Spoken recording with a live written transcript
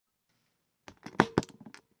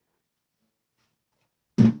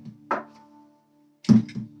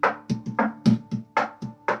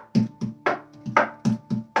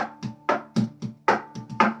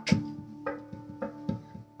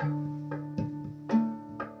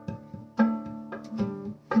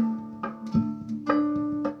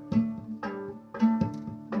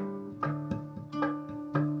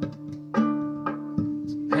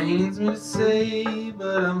pains me to say,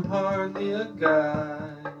 but I'm hardly a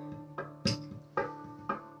guy.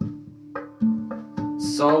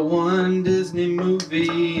 Saw one Disney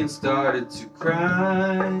movie and started to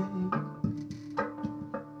cry.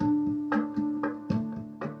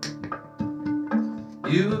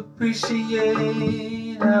 You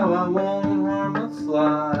appreciate how I won't harm a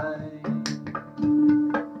fly.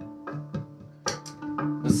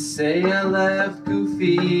 But say I laugh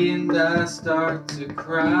goofy and I start to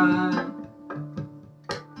cry.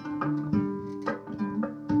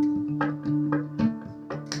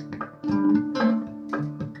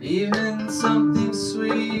 Even something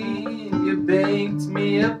sweet, you baked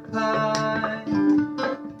me a pie.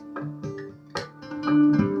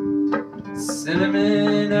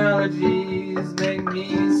 Cinnamon allergies make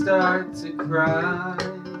me start to cry.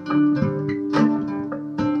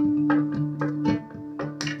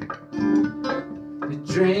 It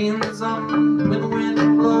drains on when the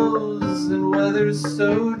wind blows and weather's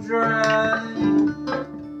so dry.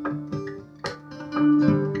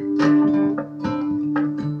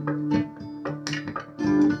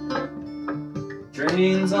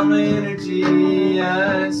 Drains on my energy,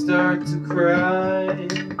 I start to cry.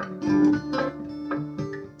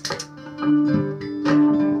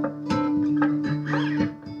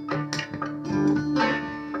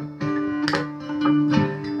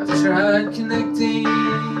 I've tried connecting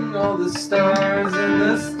all the stars in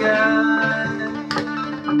the sky,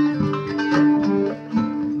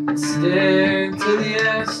 and stared to the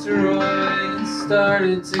asteroids,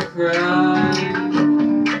 started to cry.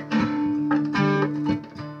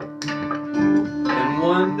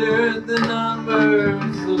 Wondered the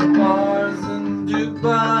numbers of Mars and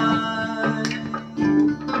Dubai.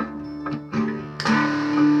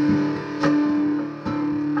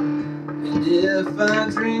 And if I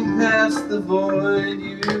drink past the void,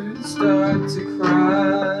 you'd start to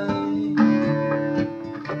cry.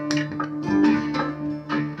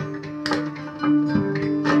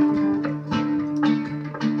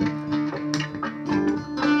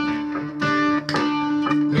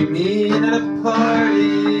 We meet at a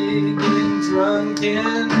party, getting drunk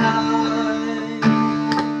and high.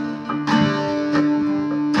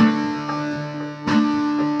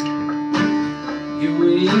 You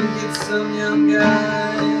wink at some young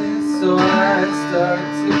guy, so I start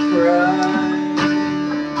to cry.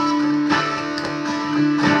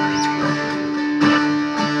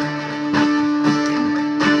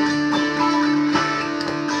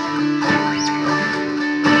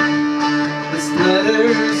 This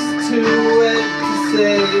letter's too wet to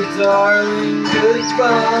say, darling,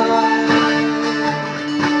 goodbye.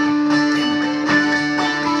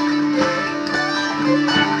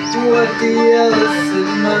 What the hell is in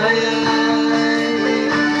my eye?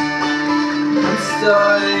 I'm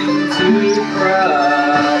starting to cry.